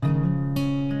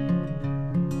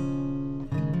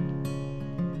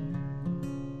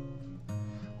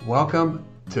Welcome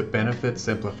to Benefits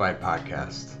Simplified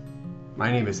Podcast.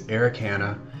 My name is Eric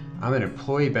Hanna. I'm an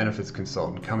employee benefits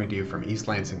consultant coming to you from East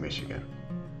Lansing, Michigan.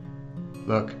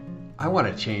 Look, I want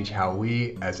to change how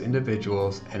we as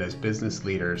individuals and as business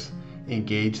leaders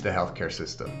engage the healthcare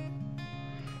system.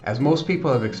 As most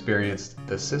people have experienced,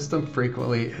 the system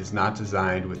frequently is not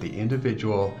designed with the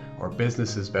individual or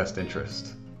business's best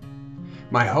interest.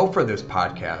 My hope for this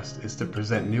podcast is to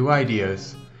present new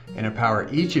ideas and empower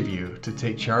each of you to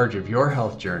take charge of your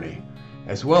health journey,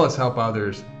 as well as help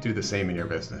others do the same in your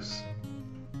business.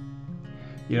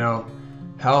 You know,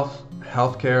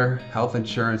 healthcare, health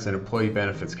insurance, and employee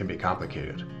benefits can be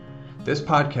complicated. This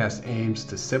podcast aims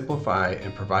to simplify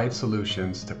and provide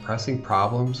solutions to pressing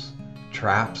problems,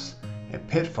 traps, and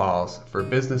pitfalls for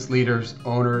business leaders,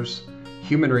 owners,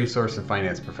 human resource, and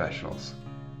finance professionals.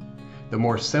 The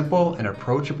more simple and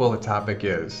approachable a topic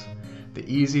is, the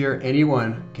easier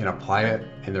anyone can apply it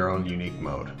in their own unique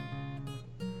mode.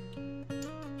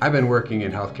 I've been working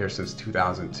in healthcare since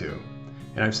 2002,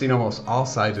 and I've seen almost all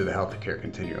sides of the healthcare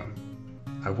continuum.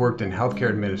 I've worked in healthcare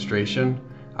administration,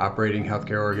 operating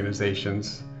healthcare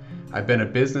organizations. I've been a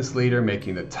business leader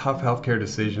making the tough healthcare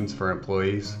decisions for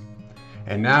employees.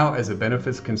 And now, as a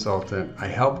benefits consultant, I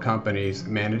help companies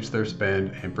manage their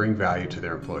spend and bring value to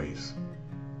their employees.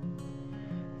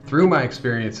 Through my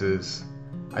experiences,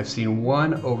 I've seen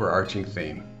one overarching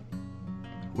theme.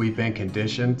 We've been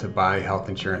conditioned to buy health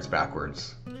insurance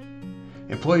backwards.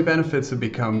 Employee benefits have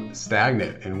become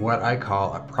stagnant in what I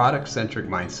call a product-centric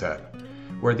mindset,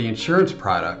 where the insurance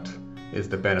product is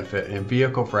the benefit and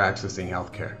vehicle for accessing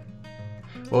healthcare.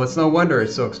 Well, it's no wonder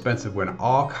it's so expensive when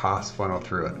all costs funnel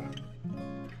through it.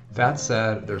 That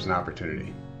said, there's an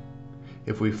opportunity.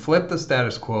 If we flip the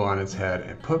status quo on its head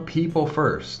and put people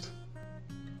first,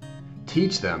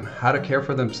 teach them how to care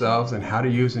for themselves and how to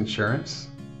use insurance,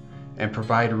 and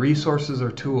provide resources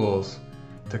or tools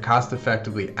to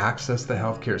cost-effectively access the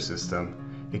healthcare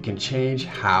system, it can change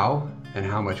how and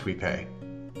how much we pay.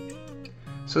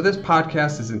 So this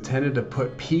podcast is intended to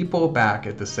put people back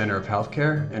at the center of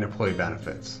healthcare and employee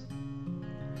benefits.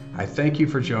 I thank you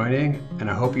for joining,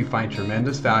 and I hope you find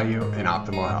tremendous value in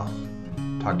optimal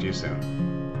health. Talk to you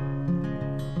soon.